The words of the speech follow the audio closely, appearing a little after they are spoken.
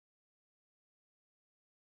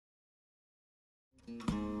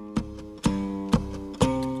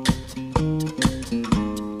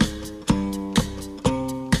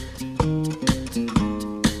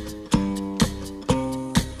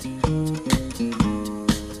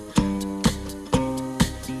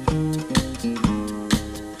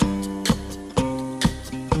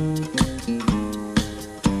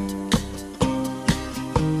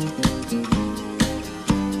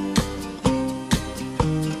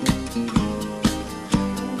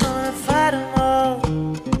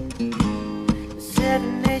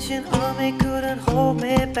Army couldn't hold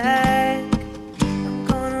me back. I'm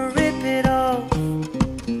gonna rip it off,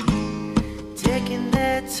 taking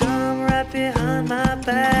that time right behind my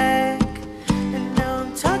back. And now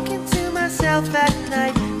I'm talking to myself at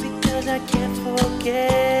night because I can't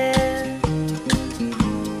forget.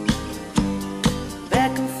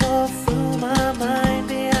 Back and forth through my mind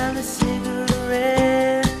behind the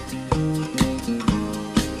cigarette.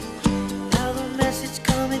 Now the message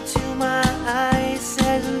coming to my eyes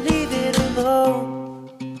says leave it alone.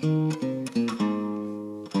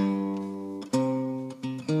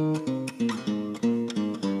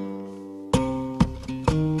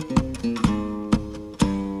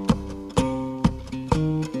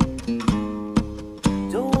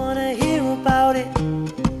 Don't wanna hear about it,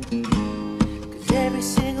 'cause every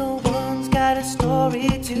single one's got a story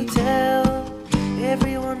to tell.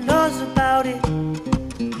 Everyone knows about it,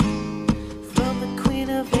 from the Queen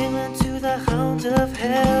of England to the hounds of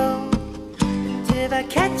hell. And if I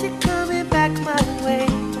catch it coming back my way,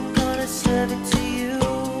 I'm gonna serve it to you.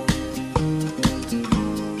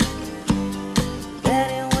 That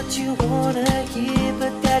ain't what you wanna hear,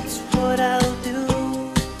 but that's what I'll do.